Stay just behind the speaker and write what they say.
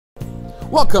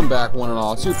Welcome back, one and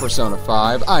all, to Persona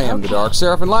 5. I am the Dark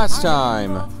Seraph, and last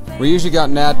time, we usually got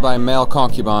nabbed by male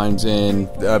concubines in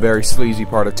a very sleazy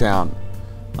part of town.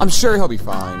 I'm sure he'll be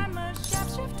fine.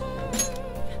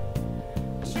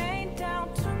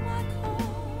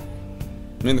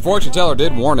 I mean, the fortune teller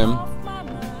did warn him.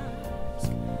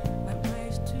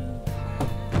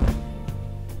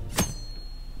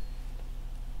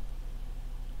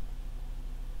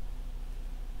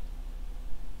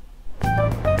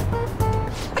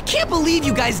 I can't believe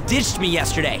you guys ditched me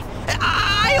yesterday.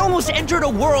 I almost entered a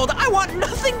world I want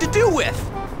nothing to do with.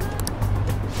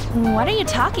 What are you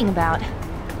talking about?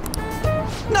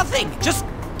 Nothing. Just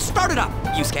start it up,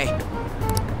 Yusuke.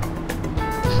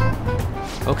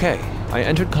 Okay, I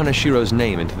entered Kanashiro's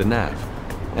name into the nav.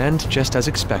 And just as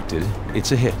expected,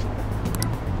 it's a hit.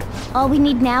 All we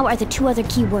need now are the two other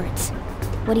keywords.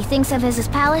 What he thinks of as his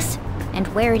palace, and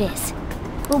where it is.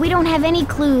 But we don't have any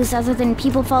clues other than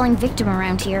people falling victim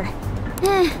around here.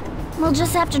 We'll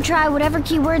just have to try whatever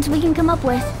keywords we can come up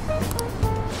with.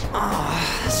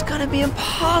 Oh, that's gonna be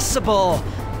impossible.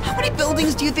 How many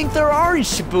buildings do you think there are in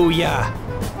Shibuya?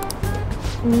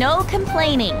 No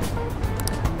complaining.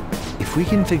 If we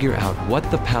can figure out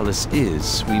what the palace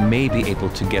is, we may be able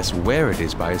to guess where it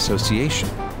is by association.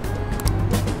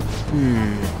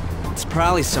 It's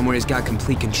probably somewhere he's got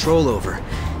complete control over.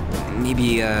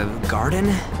 Maybe a garden?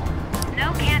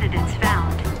 No candidates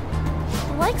found.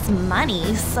 He likes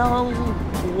money, so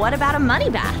what about a money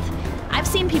bath? I've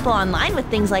seen people online with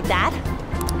things like that.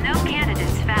 No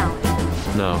candidates found.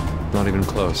 No, not even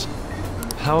close.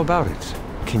 How about it?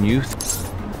 Can you...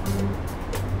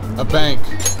 A bank.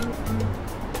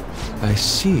 I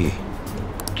see.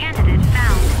 Candidate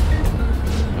found.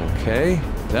 Okay,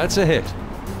 that's a hit.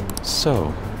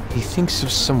 So, he thinks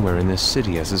of somewhere in this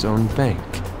city as his own bank.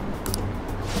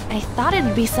 I thought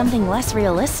it'd be something less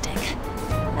realistic.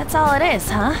 That's all it is,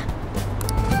 huh?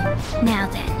 Now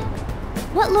then,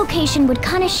 what location would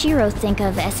Kanashiro think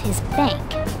of as his bank?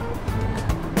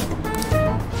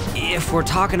 If we're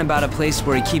talking about a place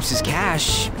where he keeps his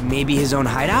cash, maybe his own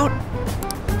hideout?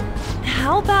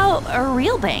 How about a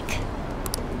real bank?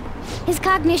 His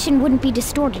cognition wouldn't be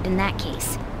distorted in that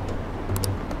case.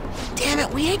 Damn it,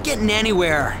 we ain't getting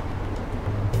anywhere.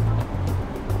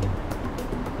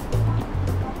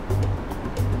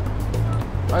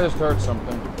 I just heard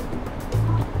something.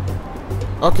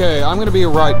 Okay, I'm gonna be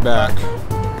right back.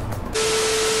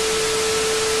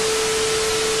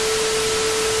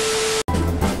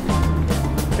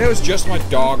 It was just my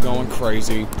dog going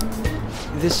crazy.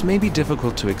 This may be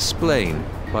difficult to explain,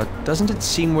 but doesn't it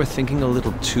seem we're thinking a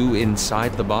little too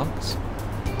inside the box?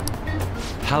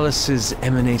 Palaces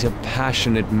emanate a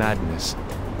passionate madness.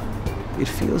 It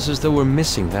feels as though we're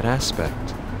missing that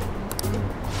aspect.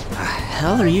 The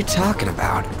hell are you talking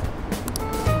about?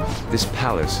 This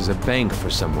palace is a bank for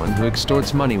someone who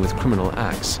extorts money with criminal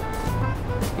acts.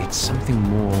 It's something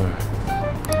more...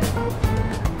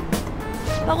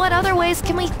 But what other ways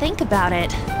can we think about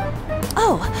it?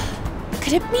 Oh,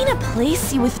 could it mean a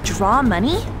place you withdraw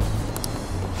money?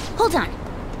 Hold on.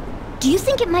 Do you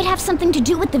think it might have something to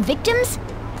do with the victims?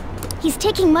 He's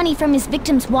taking money from his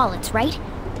victims' wallets, right?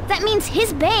 That means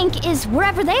his bank is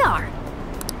wherever they are.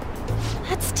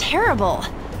 That's terrible.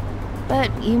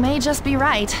 But you may just be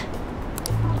right.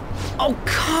 Oh,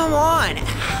 come on!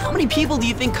 How many people do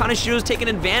you think Kanashiro's taken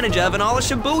advantage of in all of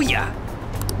Shibuya?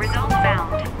 Results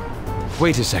found.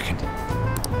 Wait a second.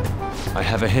 I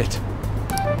have a hit.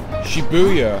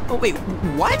 Shibuya. Oh, wait,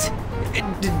 what?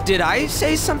 Did I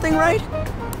say something right?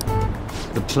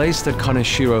 The place that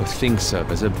Kanashiro thinks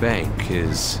of as a bank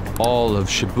is all of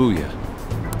Shibuya.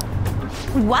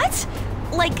 What?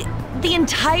 Like, the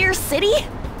entire city?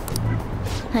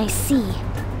 I see.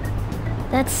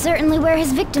 That's certainly where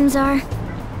his victims are.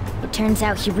 It turns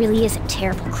out he really is a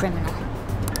terrible criminal.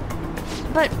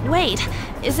 But wait,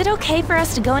 is it okay for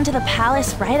us to go into the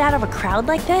palace right out of a crowd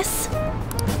like this?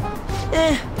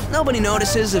 Nobody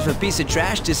notices if a piece of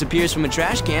trash disappears from a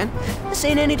trash can. This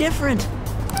ain't any different.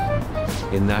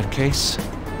 In that case,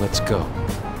 let's go.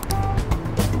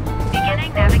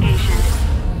 Beginning navigation.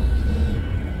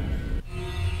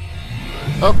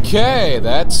 Okay,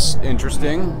 that's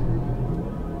interesting.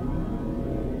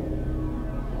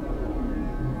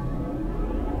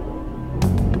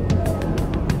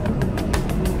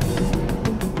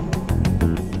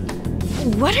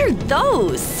 What are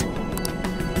those?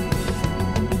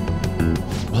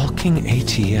 Walking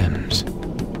ATMs.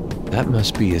 That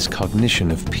must be his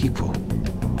cognition of people.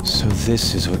 So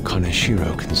this is what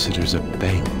Kanashiro considers a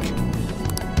bank.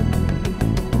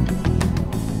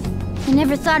 I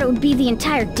never thought it would be the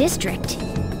entire district.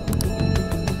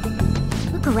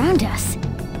 Look around us.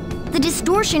 The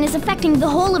distortion is affecting the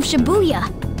whole of Shibuya.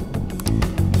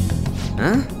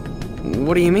 Huh?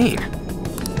 What do you mean?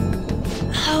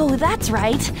 Oh, that's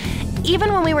right.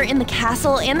 Even when we were in the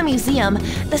castle and the museum,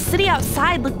 the city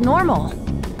outside looked normal.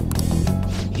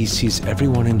 He sees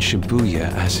everyone in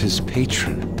Shibuya as his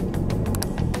patron.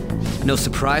 No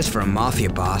surprise for a mafia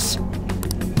boss.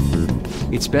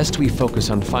 It's best we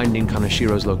focus on finding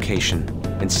Kanashiro's location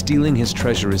and stealing his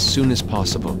treasure as soon as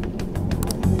possible.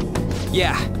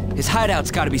 Yeah, his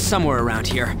hideout's gotta be somewhere around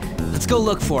here. Let's go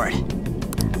look for it.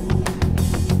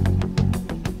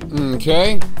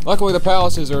 Okay. Luckily, the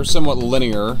palaces are somewhat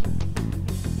linear.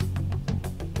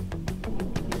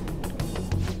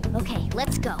 Okay,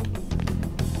 let's go.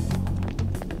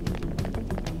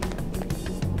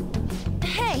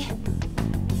 Hey,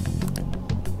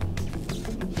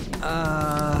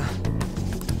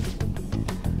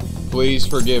 Please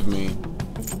forgive me.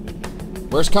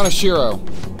 Where's Kanashiro?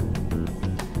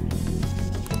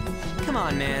 Come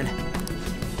on, man.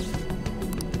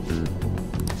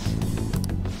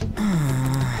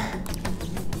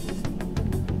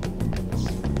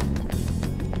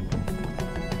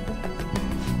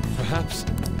 Perhaps.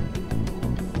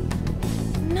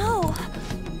 no.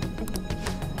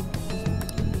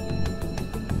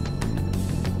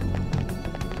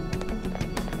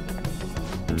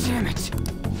 Damn it.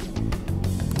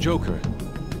 Joker.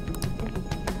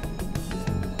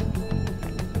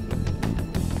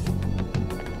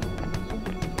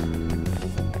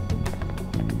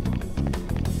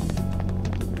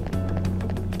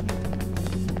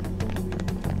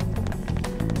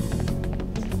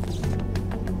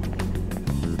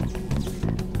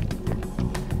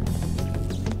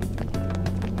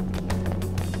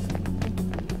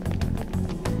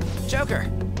 Joker.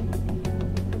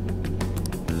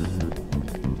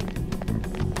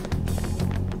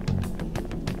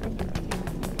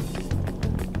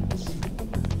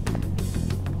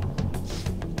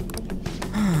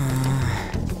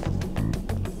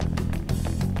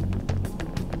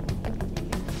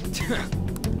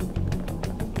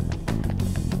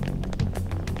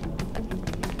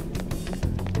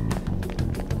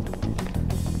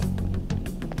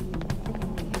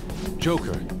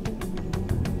 Joker.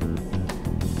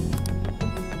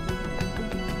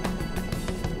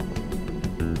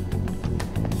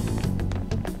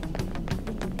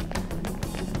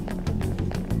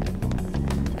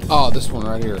 Oh, this one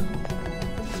right here.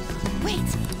 Wait,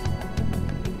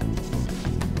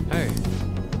 Hey.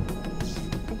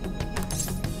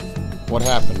 What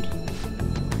happened?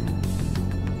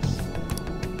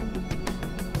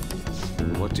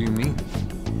 What do you mean?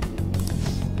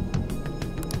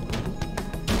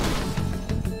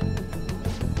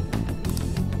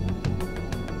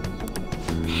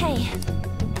 hey.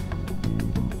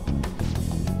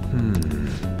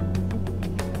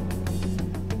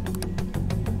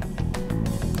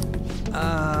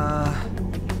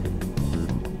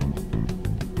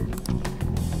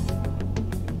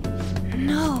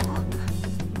 No.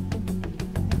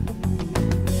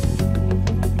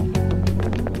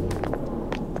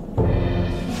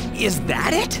 Is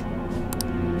that it?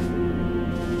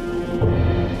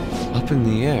 Up in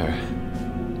the air.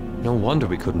 No wonder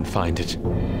we couldn't find it.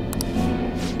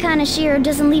 Kanashiro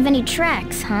doesn't leave any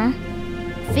tracks, huh?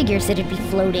 Figures it'd be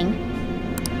floating.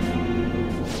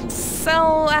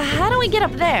 So, how do we get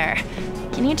up there?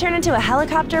 Can you turn into a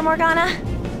helicopter, Morgana?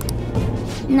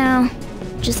 No,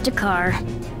 just a car.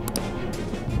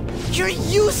 You're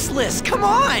useless! Come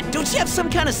on! Don't you have some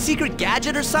kind of secret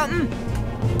gadget or something?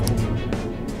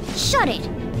 Shut it!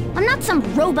 I'm not some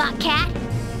robot cat.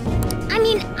 I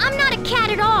mean, I'm not a cat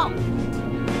at all.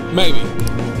 Maybe.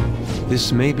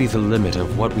 This may be the limit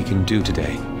of what we can do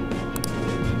today.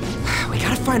 We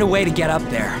gotta find a way to get up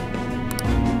there.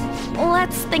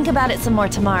 Let's think about it some more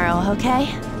tomorrow,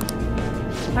 okay?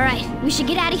 All right, we should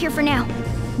get out of here for now.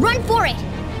 Run for it!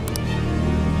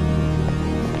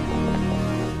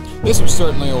 This was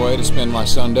certainly a way to spend my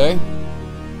Sunday.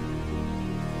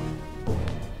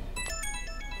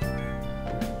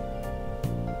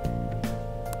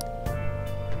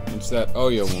 It's that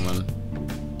Oyo woman.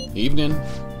 Evening.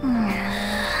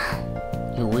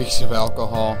 Your weeks of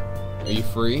alcohol. Are you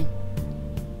free?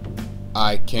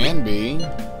 I can be.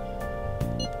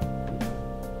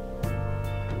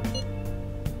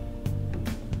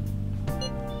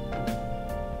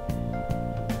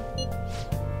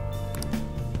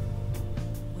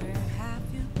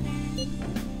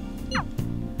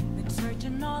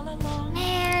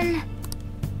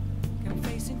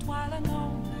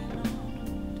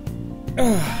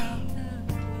 Man,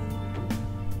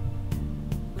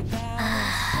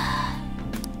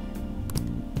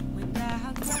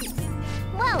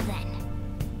 well then.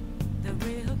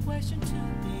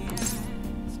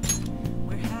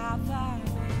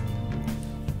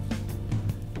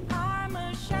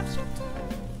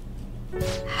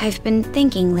 I've been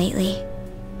thinking lately.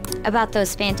 About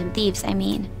those phantom thieves, I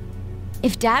mean.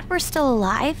 If Dad were still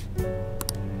alive...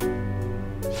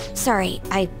 Sorry,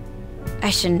 I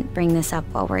shouldn't bring this up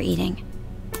while we're eating.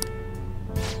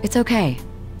 It's okay.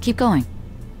 Keep going.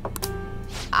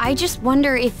 I just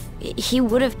wonder if he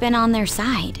would have been on their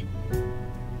side.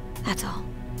 That's all.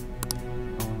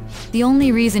 The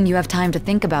only reason you have time to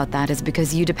think about that is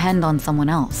because you depend on someone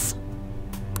else.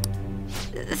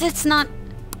 That's not...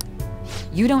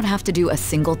 You don't have to do a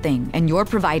single thing, and you're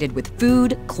provided with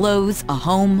food, clothes, a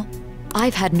home.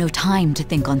 I've had no time to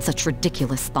think on such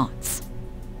ridiculous thoughts.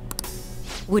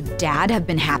 Would Dad have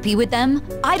been happy with them?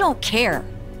 I don't care.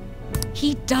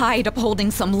 He died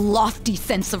upholding some lofty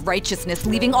sense of righteousness,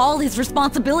 leaving all his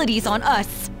responsibilities on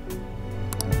us.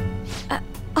 All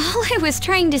I was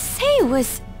trying to say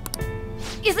was...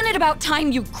 Isn't it about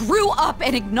time you grew up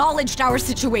and acknowledged our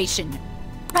situation?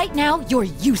 Right now, you're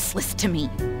useless to me.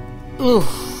 Oof.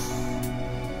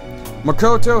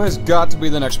 Makoto has got to be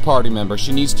the next party member.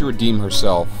 She needs to redeem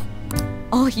herself.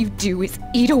 All you do is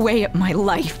eat away at my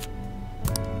life.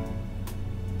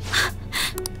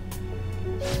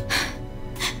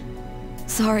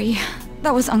 Sorry,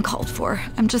 that was uncalled for.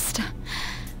 I'm just...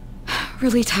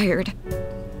 really tired.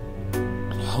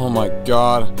 Oh my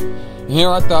god. Here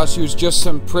I thought she was just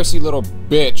some prissy little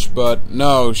bitch, but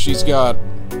no, she's got...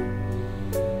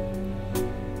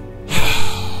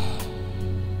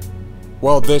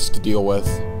 well, this to deal with.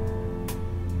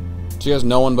 She has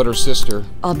no one but her sister.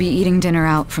 I'll be eating dinner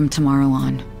out from tomorrow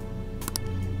on.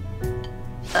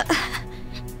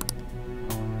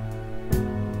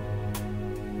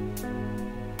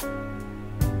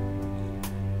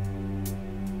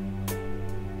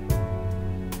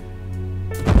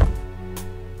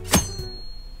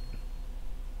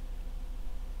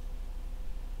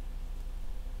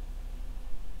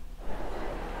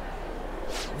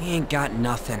 We ain't got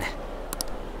nothing.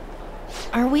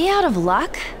 Are we out of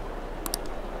luck?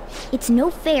 It's no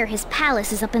fair his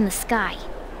palace is up in the sky.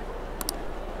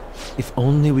 If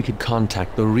only we could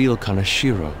contact the real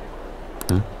Kaneshiro.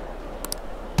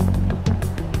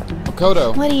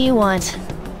 Makoto. What do you want?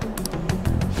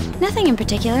 Nothing in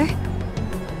particular.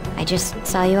 I just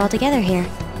saw you all together here.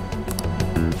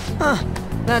 Huh,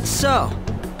 that's so.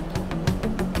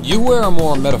 You wear a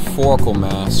more metaphorical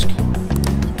mask.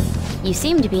 You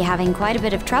seem to be having quite a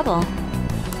bit of trouble.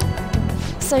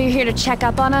 So you're here to check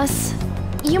up on us?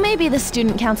 You may be the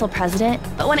student council president,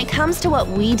 but when it comes to what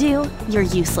we do, you're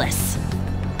useless.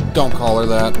 Don't call her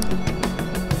that.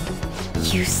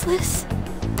 Useless?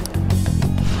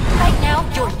 Right now,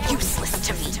 you're useless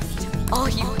to me. All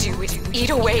you do is eat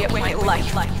away at my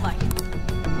life.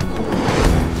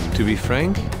 To be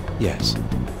frank, yes.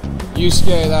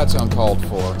 Yusuke, that's uncalled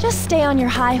for. Just stay on your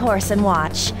high horse and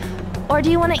watch. Or do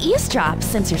you want to eavesdrop,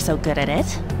 since you're so good at it?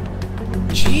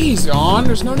 Jeez, On,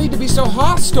 there's no need to be so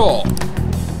hostile.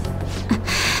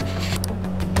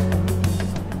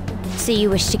 So you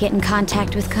wish to get in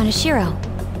contact with Kaneshiro?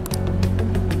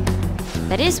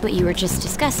 That is what you were just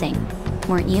discussing,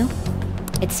 weren't you?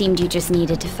 It seemed you just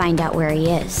needed to find out where he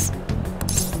is.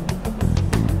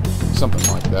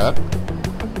 Something like that.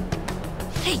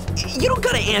 Hey, you don't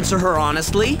gotta answer her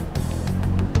honestly.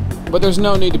 But there's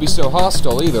no need to be so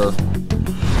hostile either.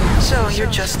 So you're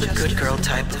just the good girl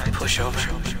type to push over.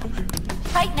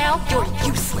 Right now, you're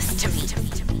useless to me.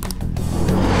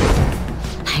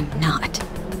 I'm not.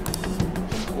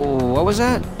 What was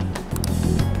that?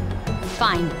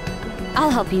 Fine. I'll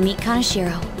help you meet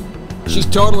Kaneshiro. She's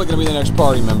totally gonna be the next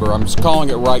party member. I'm just calling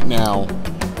it right now.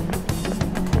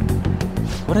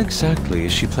 What exactly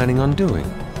is she planning on doing?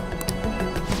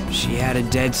 She had a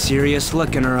dead serious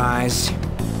look in her eyes.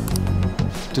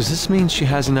 Does this mean she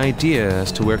has an idea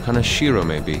as to where Kaneshiro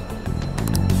may be?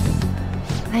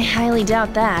 I highly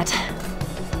doubt that.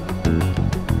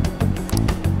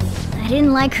 I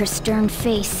didn't like her stern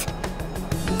face.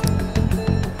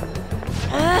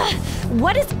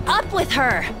 What is up with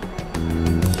her?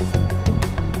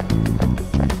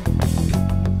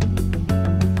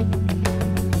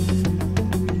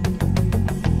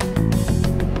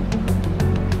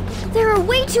 There are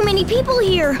way too many people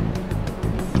here!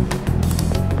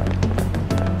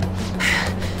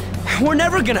 We're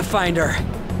never gonna find her.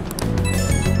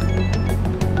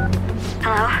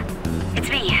 Hello? It's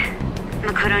me,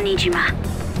 Makoto Nijima.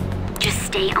 Just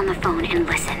stay on the phone and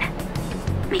listen.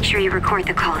 Make sure you record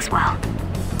the call as well.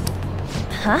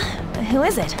 Huh? Who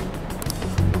is it?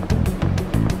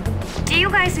 Do you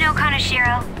guys know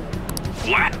Kaneshiro?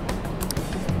 What?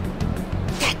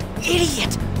 That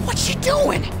idiot! What's she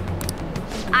doing?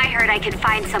 I heard I could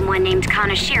find someone named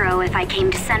Kaneshiro if I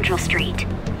came to Central Street.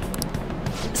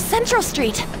 Central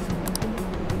Street.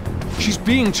 She's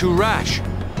being too rash.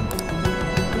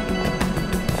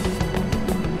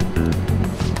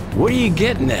 What are you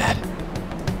getting at?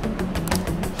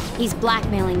 He's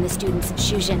blackmailing the students of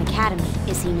Shujin Academy,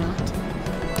 is he not?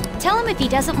 Tell him if he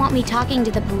doesn't want me talking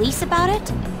to the police about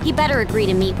it, he better agree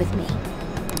to meet with me.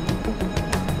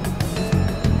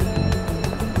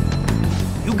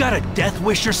 You got a death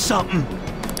wish or something?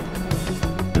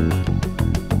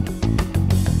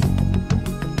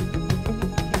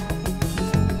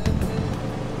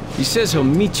 He says he'll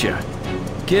meet you.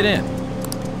 Get in.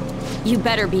 You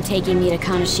better be taking me to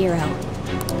Kaneshiro.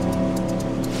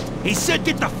 He said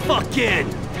get the fuck in!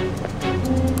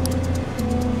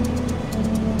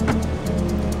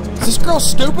 Is this girl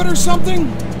stupid or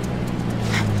something?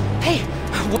 Hey,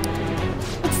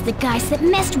 It's the guys that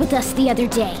messed with us the other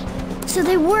day. So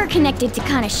they were connected to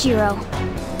Kaneshiro.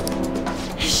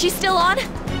 She's still on?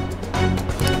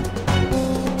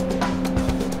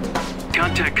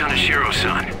 Contact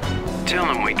Kaneshiro-san. Tell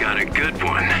him we got a good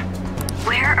one.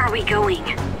 Where are we going?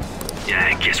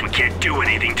 Yeah, I guess we can't do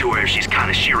anything to her if she's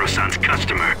Kaneshiro-san's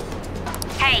customer.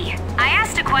 Hey, I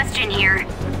asked a question here.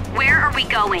 Where are we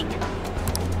going?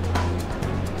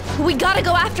 We gotta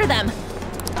go after them.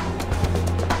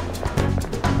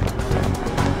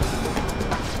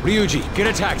 Ryuji, get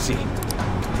a taxi.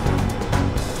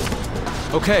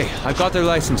 Okay, I've got their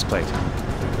license plate.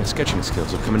 My sketching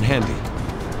skills will come in handy.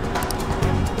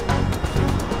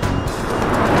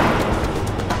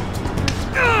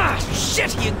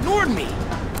 shit, he ignored me!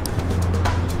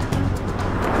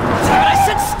 Damn it, I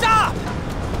said stop!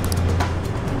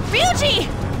 Ryuji!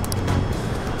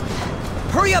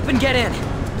 Hurry up and get in!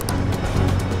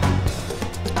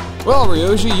 Well,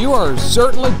 Ryuji, you are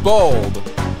certainly bold.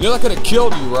 You're not gonna kill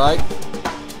you, right?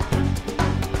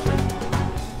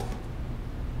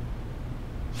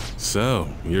 So,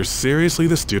 you're seriously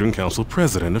the student council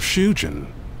president of Shujin.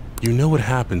 You know what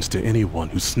happens to anyone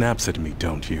who snaps at me,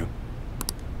 don't you?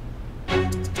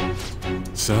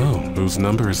 So, whose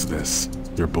number is this?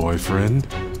 Your boyfriend?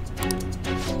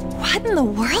 What in the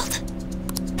world?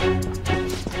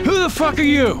 Who the fuck are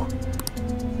you?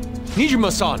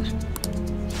 Nijima-san.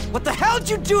 What the hell did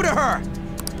you do to her?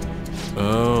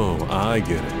 Oh, I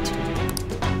get it.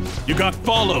 You got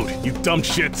followed, you dumb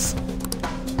shits!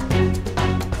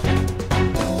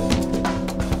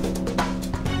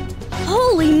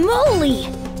 Holy moly!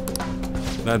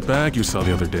 That bag you saw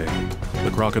the other day,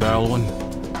 the crocodile one,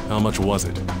 how much was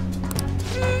it?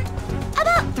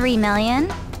 About 3 million.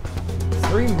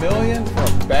 3 million for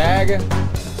a bag?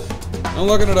 I'm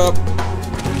looking it up.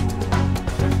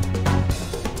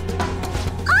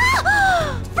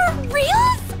 Ah! For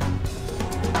reals?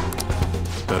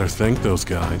 Better thank those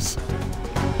guys.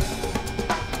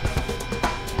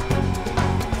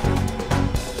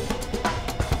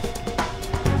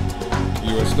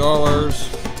 US dollars.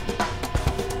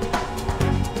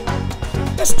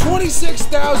 That's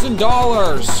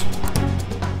 $26,000!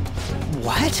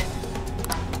 What?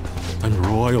 I'm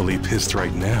royally pissed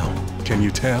right now. Can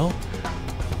you tell?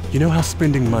 You know how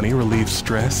spending money relieves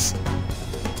stress?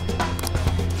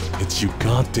 It's you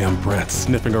goddamn brats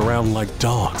sniffing around like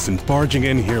dogs and barging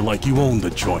in here like you own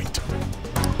the joint.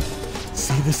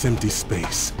 See this empty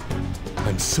space?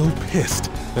 I'm so pissed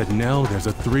that now there's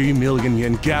a 3 million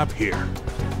yen gap here.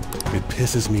 It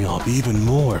pisses me off even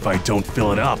more if I don't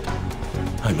fill it up.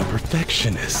 I'm a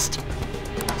perfectionist.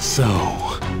 So,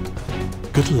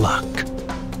 good luck.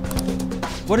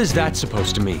 What is that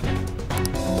supposed to mean?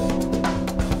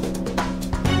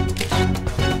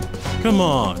 Come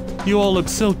on, you all look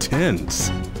so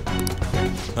tense.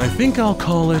 I think I'll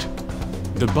call it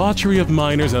debauchery of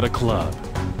minors at a club.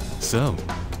 So,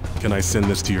 can I send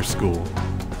this to your school?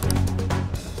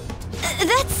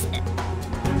 That's...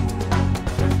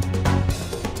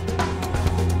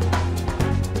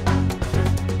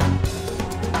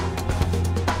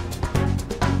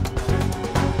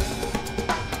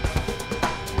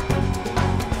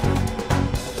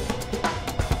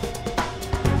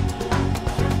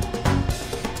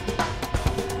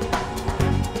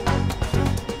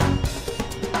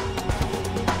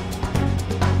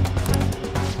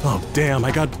 Oh damn,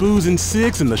 I got booze and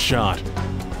cigs in the shot.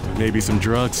 Maybe some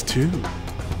drugs too.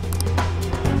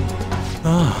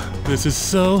 Ah, this is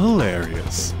so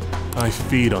hilarious. I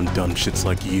feed on dumb shits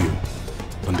like you.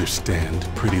 Understand,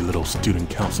 pretty little student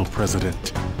council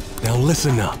president. Now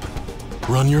listen up.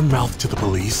 Run your mouth to the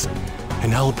police,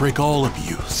 and I'll break all of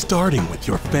you, starting with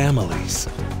your families.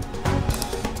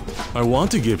 I want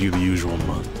to give you the usual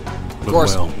month, but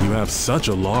well, you have such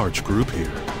a large group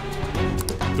here.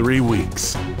 3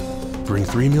 weeks. Bring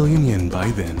 3 million yen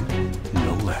by then,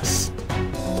 no less.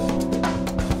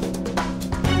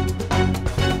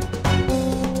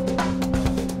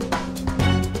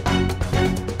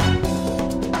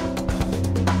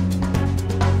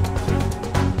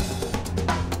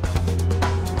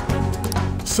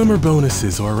 Summer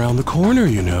bonuses are around the corner,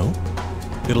 you know.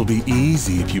 It'll be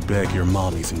easy if you beg your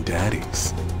mommies and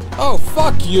daddies. Oh,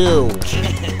 fuck you!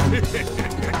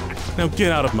 Now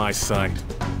get out of my sight.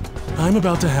 I'm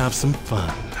about to have some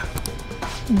fun.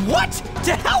 What?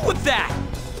 To hell with that!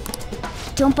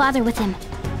 Don't bother with him.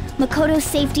 Makoto's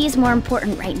safety is more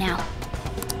important right now.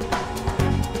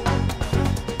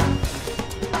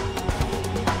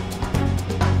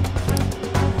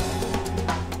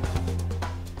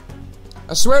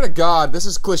 I swear to God, this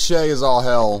is cliche as all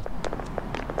hell.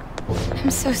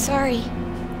 I'm so sorry.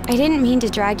 I didn't mean to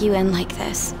drag you in like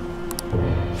this.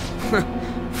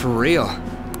 For real.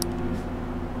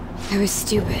 I was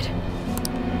stupid.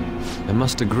 I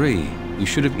must agree. You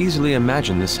should have easily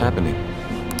imagined this happening.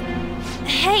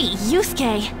 Hey,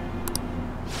 Yusuke!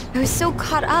 I was so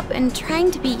caught up in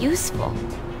trying to be useful.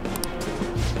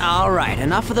 Alright,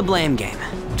 enough of the blame game.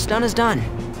 What's done is done.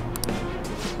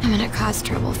 I'm gonna cause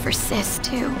trouble for Sis,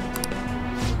 too.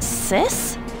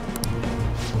 Sis?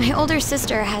 My older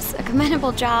sister has a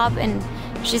commendable job, and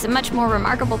she's a much more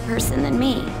remarkable person than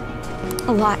me.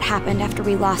 A lot happened after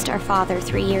we lost our father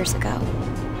 3 years ago.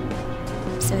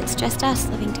 So it's just us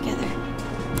living together.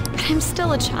 But I'm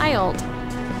still a child,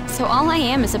 so all I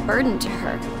am is a burden to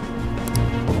her.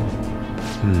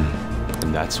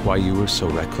 And that's why you were so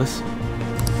reckless?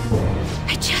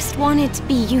 I just wanted to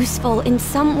be useful in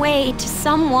some way to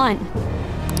someone.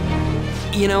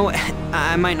 You know,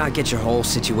 I might not get your whole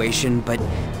situation, but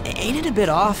ain't it a bit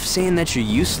off saying that you're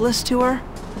useless to her?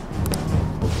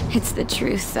 It's the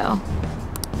truth, though.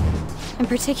 In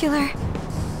particular,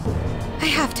 I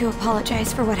have to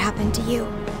apologize for what happened to you.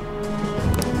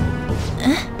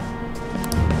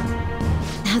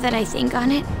 Now that I think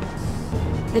on it,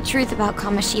 the truth about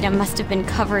Kamoshida must have been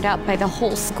covered up by the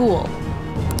whole school.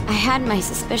 I had my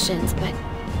suspicions, but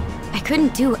I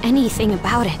couldn't do anything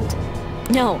about it.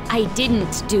 No, I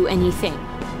didn't do anything.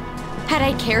 Had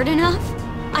I cared enough,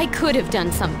 I could have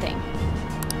done something.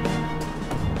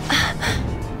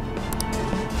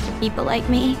 People like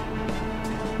me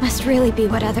must really be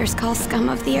what others call scum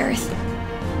of the earth.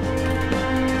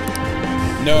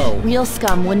 No. Real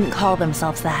scum wouldn't call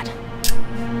themselves that.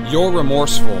 You're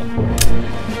remorseful.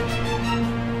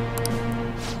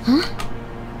 Huh?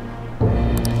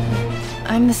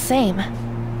 I'm the same.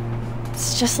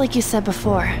 It's just like you said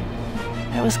before.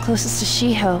 I was closest to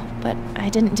Shiho, but I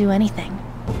didn't do anything.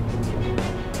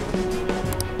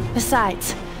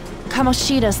 Besides,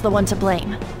 Kamoshida's the one to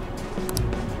blame.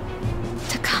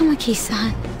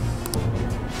 Takamaki-san.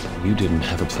 You didn't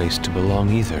have a place to belong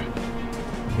either.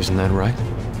 Isn't that right?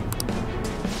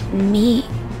 Me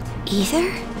either?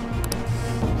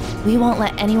 We won't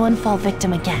let anyone fall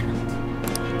victim again.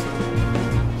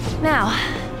 Now,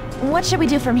 what should we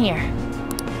do from here?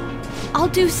 I'll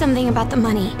do something about the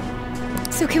money.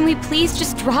 So can we please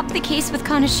just drop the case with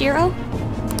Kaneshiro?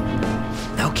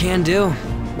 No can do.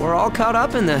 We're all caught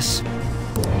up in this.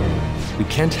 We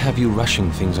can't have you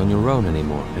rushing things on your own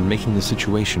anymore and making the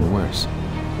situation worse.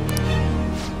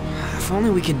 If only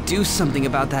we could do something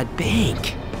about that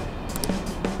bank.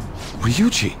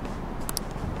 Ryuji!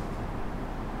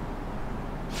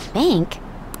 Bank?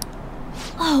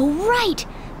 Oh, right!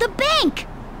 The bank!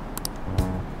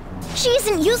 She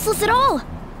isn't useless at all!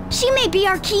 She may be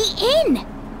our key in!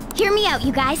 Hear me out,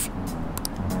 you guys.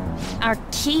 Our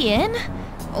key in?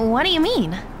 What do you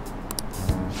mean?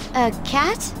 A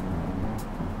cat?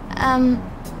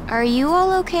 Are you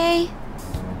all okay?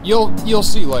 You'll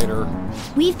see later.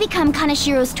 We've become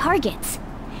Kaneshiro's targets.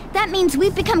 That means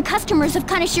we've become customers of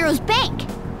Kaneshiro's bank.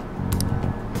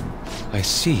 I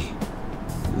see.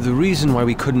 The reason why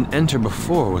we couldn't enter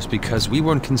before was because we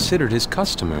weren't considered his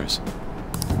customers.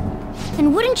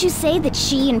 And wouldn't you say that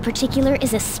she in particular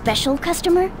is a special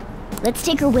customer? Let's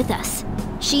take her with us.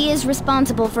 She is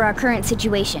responsible for our current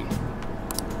situation.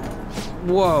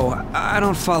 Whoa, I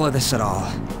don't follow this at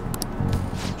all.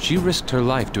 She risked her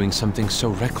life doing something so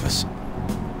reckless.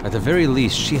 At the very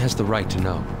least, she has the right to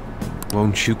know.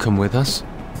 Won't you come with us?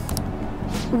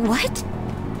 What?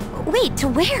 Wait, to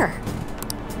where?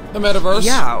 The metaverse?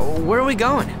 Yeah, where are we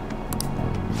going?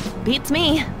 Beats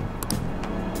me.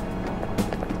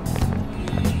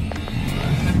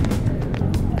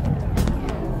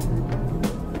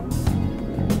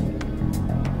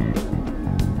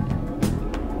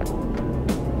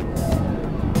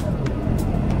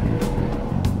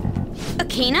 A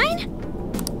canine?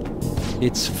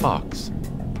 It's Fox.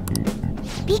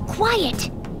 Be quiet!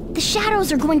 The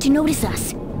shadows are going to notice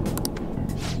us.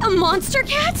 A monster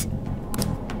cat?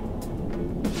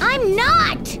 I'm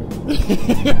not!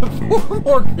 Poor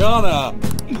Morgana!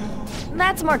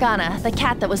 That's Morgana, the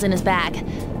cat that was in his bag.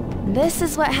 This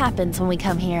is what happens when we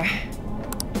come here.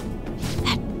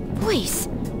 noise?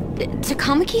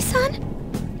 Takamaki-san?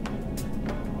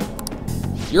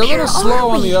 You're a little Where slow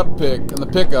are on we? the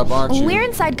pickup, aren't you? We're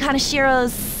inside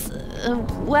Kanashiro's,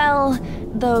 well,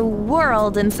 the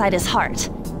world inside his heart.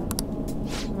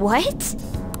 What?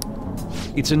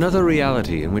 It's another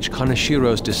reality in which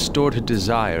Kanashiro's distorted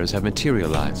desires have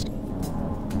materialized.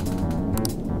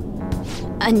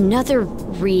 Another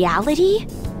reality?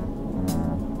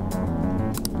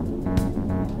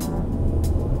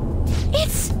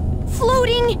 It's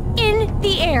floating in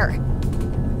the air.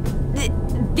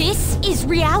 This is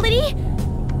reality?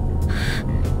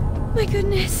 My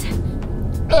goodness.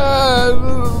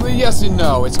 Yes and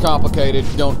no. It's complicated.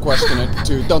 Don't question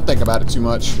it don't think about it too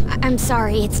much. I'm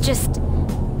sorry, it's just...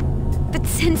 But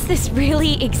since this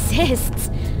really exists,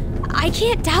 I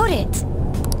can't doubt it.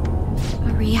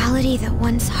 A reality that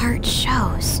one's heart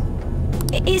shows.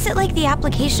 Is it like the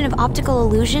application of optical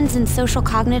illusions in social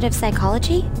cognitive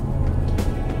psychology?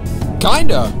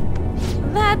 Kinda.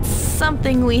 That's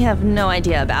something we have no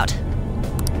idea about.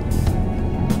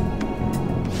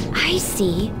 I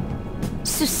see.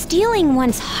 So stealing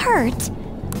one's heart,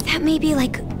 that may be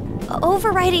like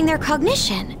overriding their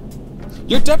cognition.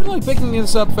 You're definitely picking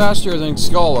this up faster than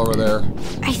Skull over there.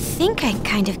 I think I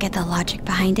kind of get the logic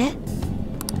behind it.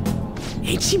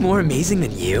 Ain't she more amazing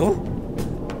than you?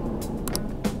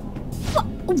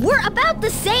 We're about the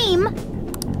same!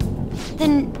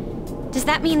 Then, does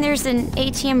that mean there's an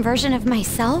ATM version of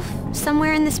myself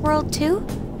somewhere in this world too?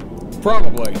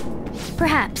 Probably.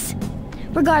 Perhaps.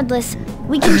 Regardless,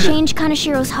 we can change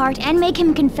Kanashiro's heart and make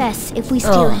him confess if we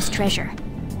steal his treasure.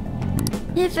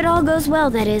 If it all goes well,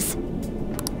 that is.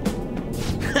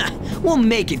 We'll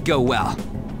make it go well.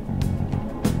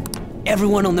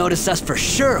 Everyone will notice us for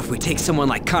sure if we take someone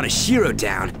like Kanashiro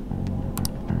down.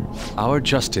 Our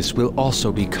justice will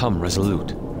also become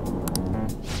resolute.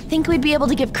 Think we'd be able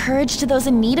to give courage to those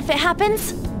in need if it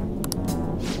happens?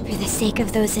 For the sake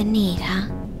of those in need, huh?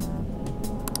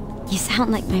 You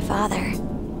sound like my father.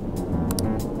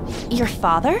 Your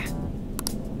father?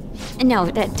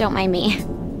 No, don't mind me.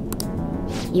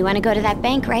 You want to go to that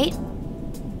bank, right?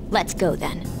 Let's go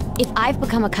then. If I've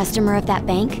become a customer of that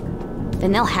bank,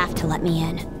 then they'll have to let me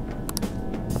in.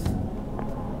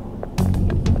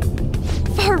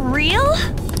 For real?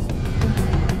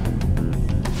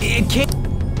 It can't...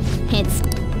 It's...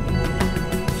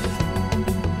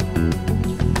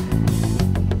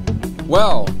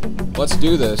 Well, let's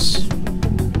do this.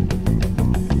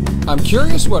 I'm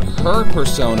curious what her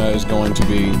persona is going to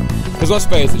be. Because let's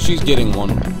face it, she's getting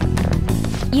one.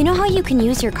 You know how you can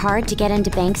use your card to get into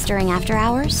banks during after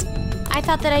hours? I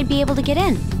thought that I'd be able to get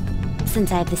in,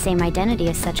 since I have the same identity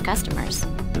as such customers.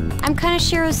 I'm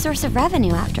Kanashiro's source of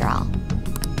revenue, after all.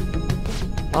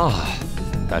 Ah,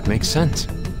 that makes sense.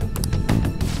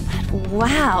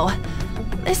 Wow.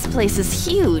 This place is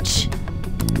huge.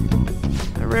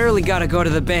 I rarely gotta go to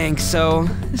the bank, so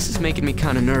this is making me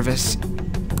kinda nervous.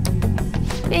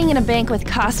 Being in a bank with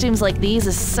costumes like these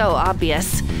is so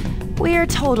obvious. We're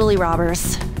totally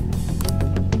robbers.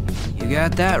 You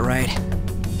got that right.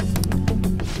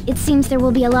 It seems there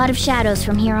will be a lot of shadows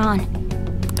from here on.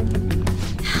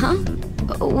 Huh?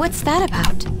 What's that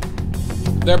about?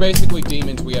 They're basically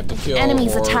demons we have to kill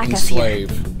Enemies or attack us here.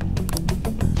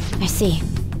 enslave. I see.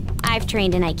 I've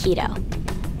trained in Aikido.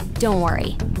 Don't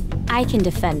worry. I can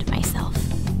defend myself.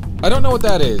 I don't know what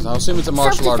that is. I'll assume it's a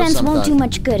martial art of Self-defense some won't do kind.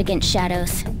 much good against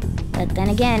shadows. But then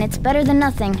again, it's better than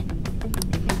nothing.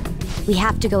 We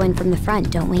have to go in from the front,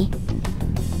 don't we?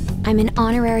 I'm an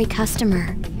honorary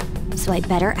customer, so I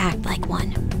better act like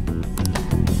one.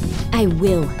 I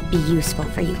will be useful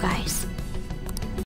for you guys.